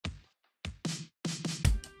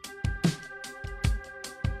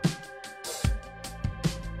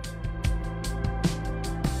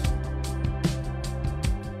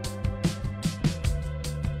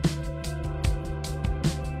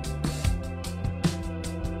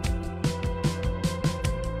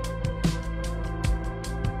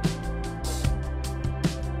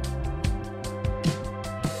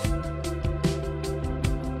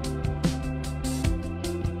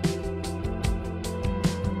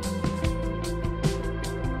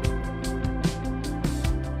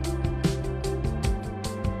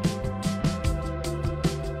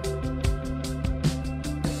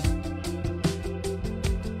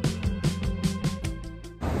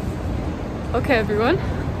Okay everyone,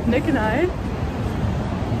 Nick and I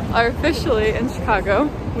are officially in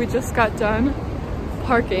Chicago. We just got done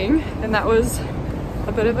parking and that was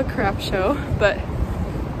a bit of a crap show, but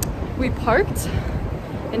we parked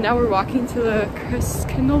and now we're walking to the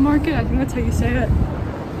Christkindl market. I think that's how you say it.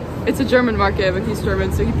 It's a German market, but he's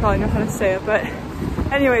German, so he probably knows how to say it. But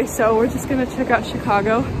anyway, so we're just gonna check out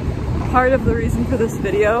Chicago. Part of the reason for this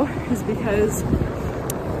video is because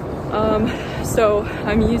so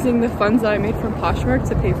I'm using the funds that I made from Poshmark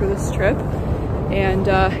to pay for this trip. And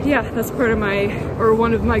yeah, that's part of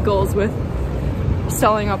one of my goals with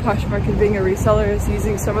selling on Poshmark and being a reseller is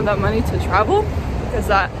using some of that money to travel, because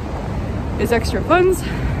that is extra funds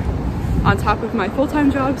on top of my full-time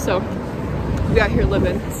job. So we out here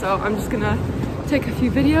living. So I'm just gonna take a few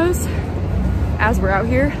videos as we're out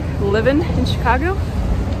here living in Chicago.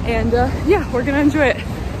 And yeah, we're gonna enjoy it.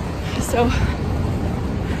 So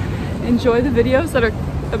enjoy the videos that are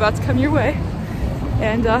about to come your way.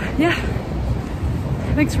 And yeah,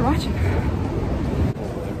 thanks for watching.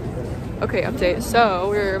 Okay, update. So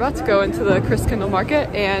we're about to go into the Christkindl market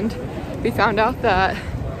and we found out that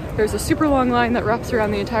there's a super long line that wraps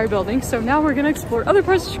around the entire building. So now we're gonna explore other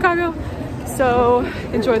parts of Chicago. So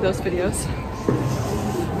enjoy those videos.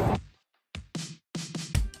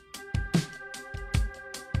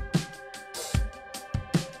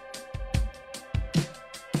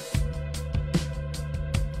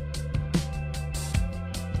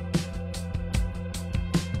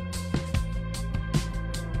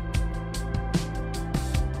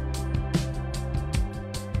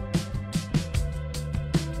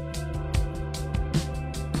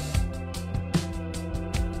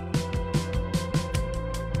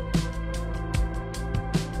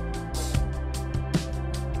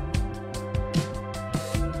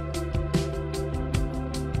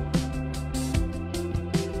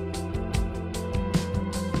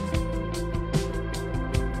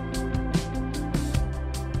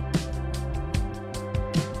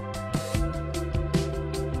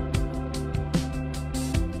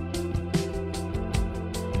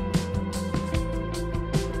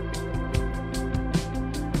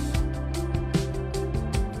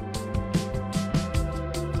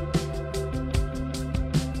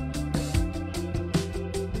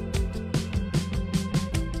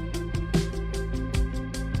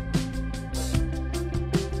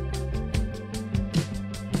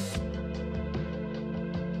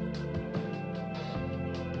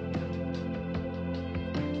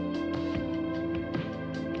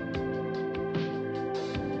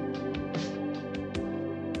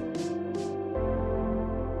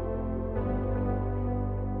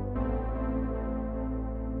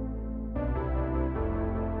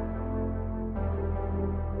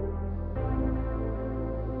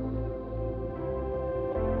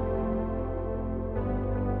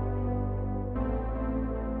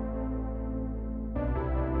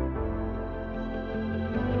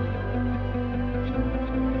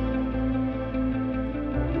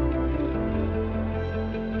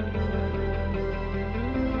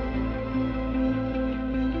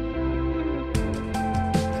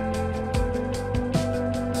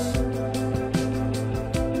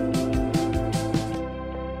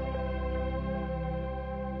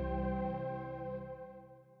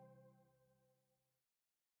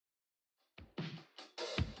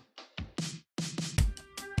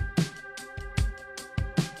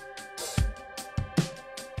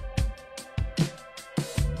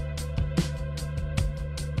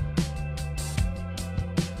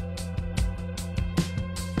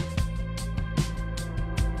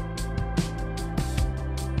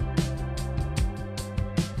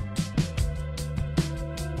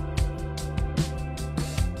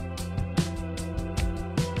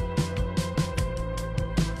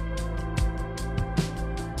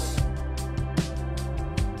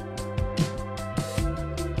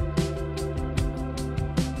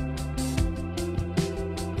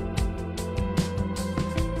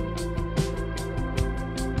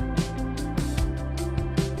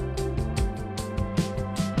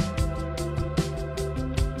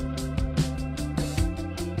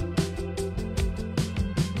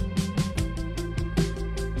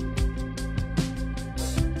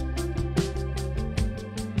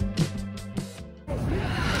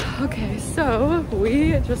 Okay, so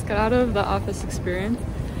we just got out of the office experience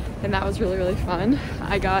and that was really fun.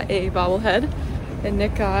 I got a bobblehead and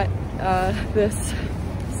Nick got this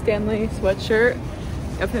Stanley sweatshirt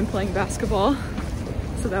of him playing basketball,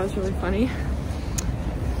 so that was really funny.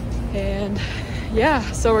 And yeah,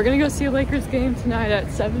 so we're gonna go see a Lakers game tonight at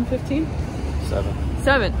 7:15?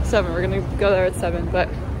 7. We're gonna go there at 7, but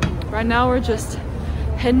right now we're just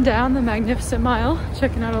heading down the Magnificent Mile,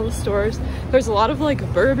 checking out all the stores. There's a lot of like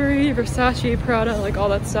Burberry, Versace, Prada, like all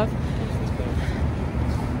that stuff.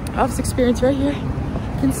 Office experience right here.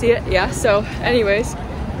 You can see it. Yeah, so anyways,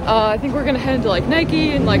 I think we're gonna head into like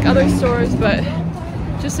Nike and like other stores, but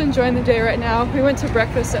just enjoying the day right now. We went to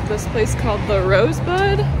breakfast at this place called the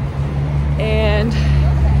Rosebud, and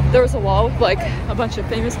there was a wall with like a bunch of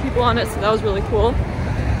famous people on it, so that was really cool.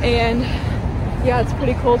 And yeah, it's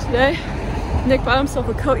pretty cool today. Nick bought himself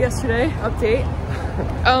a coat yesterday, update.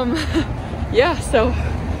 Yeah, so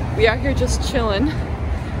we out here just chilling.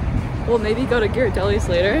 We'll maybe go to Ghirardelli's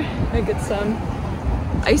later and get some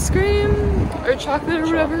ice cream or chocolate or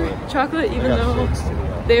whatever. Chocolate, even though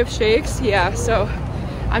they have shakes. Yeah, so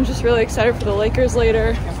I'm just really excited for the Lakers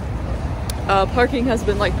later. Parking has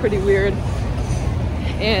been like pretty weird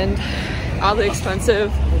and oddly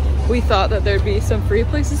expensive. We thought that there'd be some free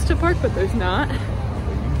places to park, but there's not.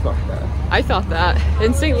 I thought that.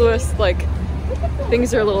 In St. Louis, like,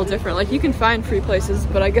 things are a little different. Like, you can find free places,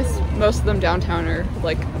 but I guess most of them downtown are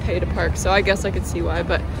like pay to park, so I guess I could see why.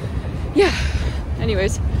 But yeah,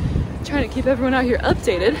 anyways, trying to keep everyone out here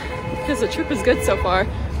updated because the trip is good so far.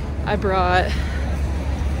 I brought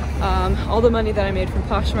all the money that I made from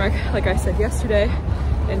Poshmark, like I said yesterday,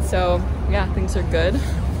 and so yeah, things are good.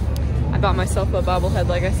 I bought myself a bobblehead,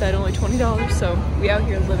 like I said, only $20, so we out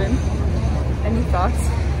here living. Any thoughts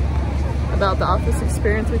about the office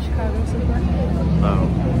experience with Chicago so far?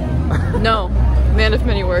 No, man of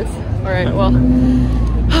many words. All right, well,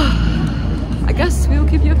 I guess we will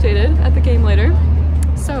keep you updated at the game later,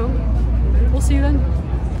 so we'll see you then.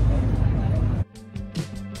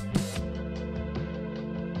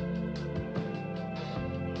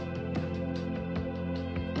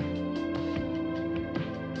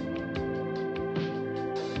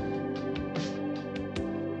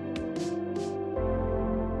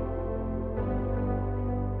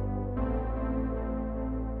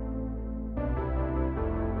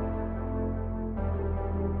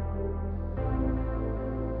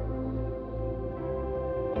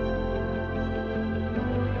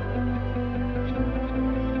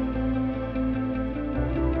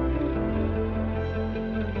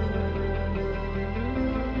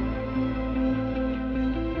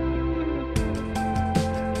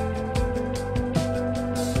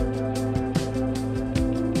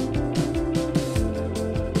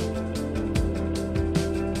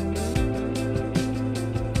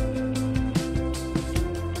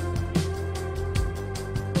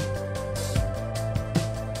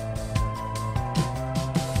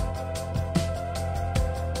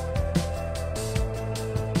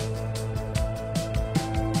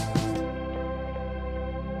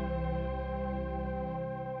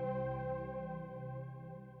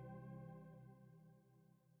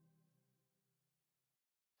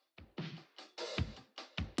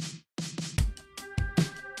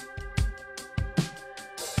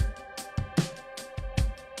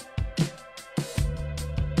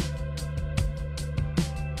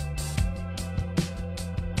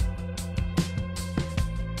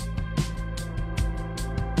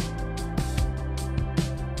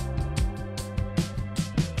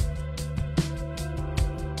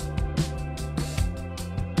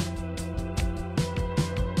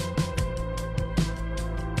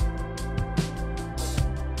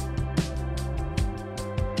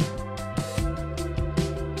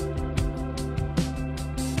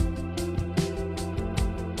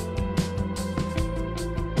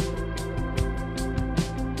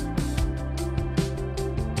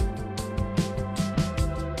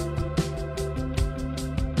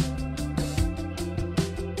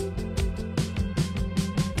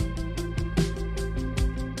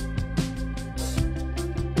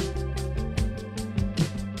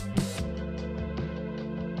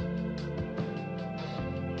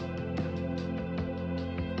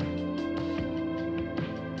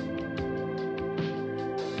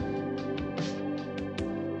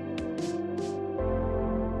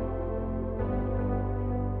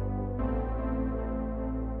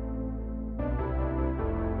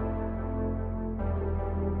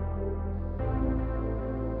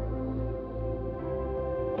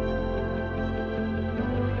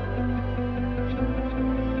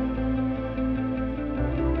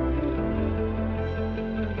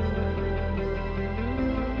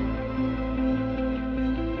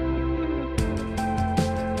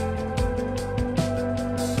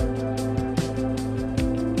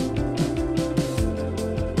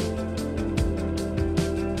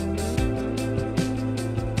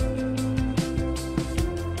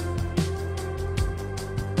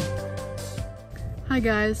 Hi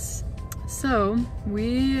guys, so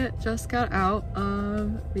we just got out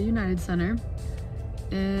of the United Center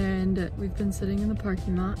and we've been sitting in the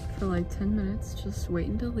parking lot for like 10 minutes just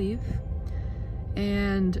waiting to leave.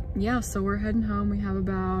 And yeah, so we're heading home. We have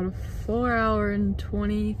about a 4-hour and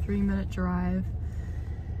 23-minute drive.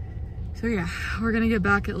 So yeah, we're gonna get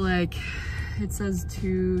back at like, it says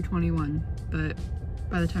 2:21, but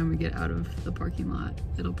by the time we get out of the parking lot,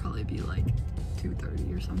 it'll probably be like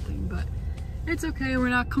 2:30 or something, but it's okay, we're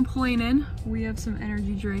not complaining. We have some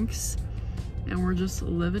energy drinks and we're just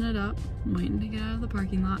living it up, waiting to get out of the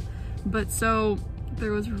parking lot. But so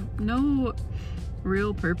there was no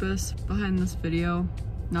real purpose behind this video,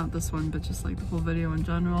 not this one, but just like the whole video in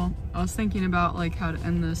general. I was thinking about like how to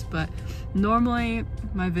end this, but normally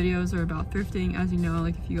my videos are about thrifting. As you know,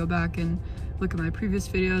 like if you go back and look at my previous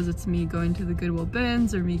videos, it's me going to the Goodwill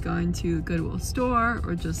bins or me going to the Goodwill store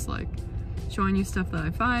or just like showing you stuff that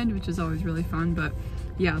I find, which is always really fun. But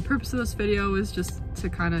yeah, the purpose of this video is just to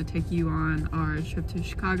kind of take you on our trip to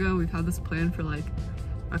Chicago. We've had this plan for like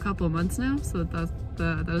a couple of months now, so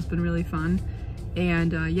that has been really fun.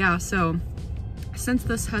 And yeah, so since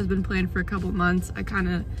this has been planned for a couple months, I kind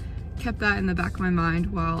of kept that in the back of my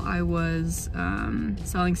mind while I was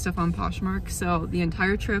selling stuff on Poshmark. So the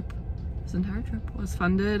entire trip was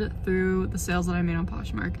funded through the sales that I made on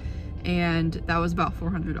Poshmark, and that was about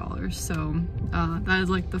 $400. So that is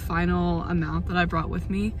like the final amount that I brought with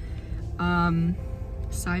me.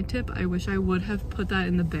 Side tip, I wish I would have put that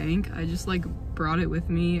in the bank. I just like brought it with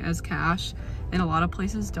me as cash, and a lot of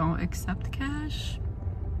places don't accept cash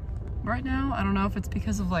right now. I don't know if it's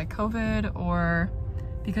because of like COVID or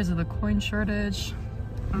because of the coin shortage.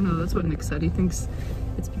 I don't know, that's what Nick said. He thinks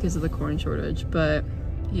it's because of the coin shortage, but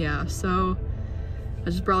yeah, so I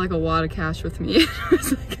just brought like a wad of cash with me. I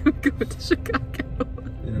was like, I'm going to Chicago.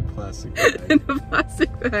 In a plastic bag. In a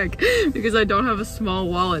plastic bag, because I don't have a small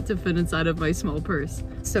wallet to fit inside of my small purse.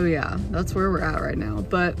 So yeah, that's where we're at right now.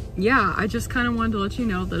 But yeah, I just kind of wanted to let you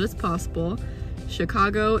know that it's possible.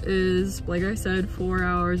 Chicago is, like I said, 4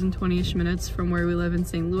 hours and 20-ish minutes from where we live in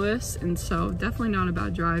St. Louis, and so definitely not a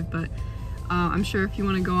bad drive. But I'm sure if you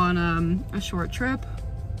want to go on a short trip,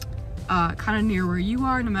 kind of near where you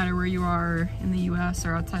are, no matter where you are in the US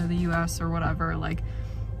or outside of the US or whatever, like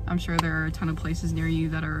I'm sure there are a ton of places near you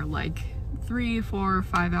that are like 3, 4,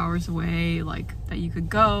 5 hours away, like that you could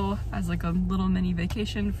go as like a little mini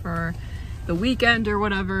vacation for the weekend or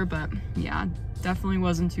whatever. But yeah, definitely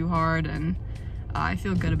wasn't too hard, and I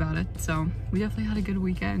feel good about it. So we definitely had a good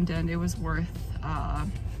weekend, and it was worth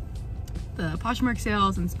the Poshmark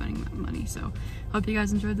sales and spending that money. So hope you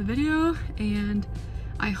guys enjoyed the video, and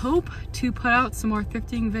I hope to put out some more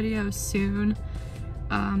thrifting videos soon.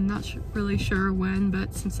 Not really sure when,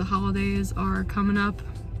 but since the holidays are coming up,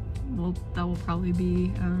 well, that will probably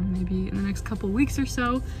be maybe in the next couple weeks or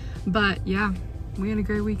so. But yeah, we had a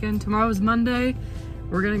great weekend. Tomorrow's Monday.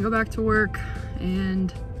 We're gonna go back to work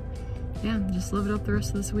and yeah, just live it up the rest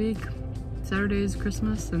of this week. Saturday is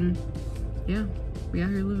Christmas, and yeah, we out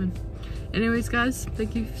here living. Anyways guys,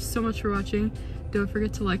 thank you so much for watching. Don't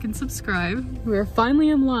forget to like and subscribe. We are finally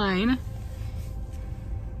in line.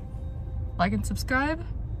 Like and subscribe,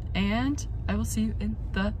 and I will see you in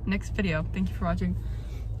the next video. Thank you for watching.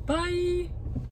 Bye!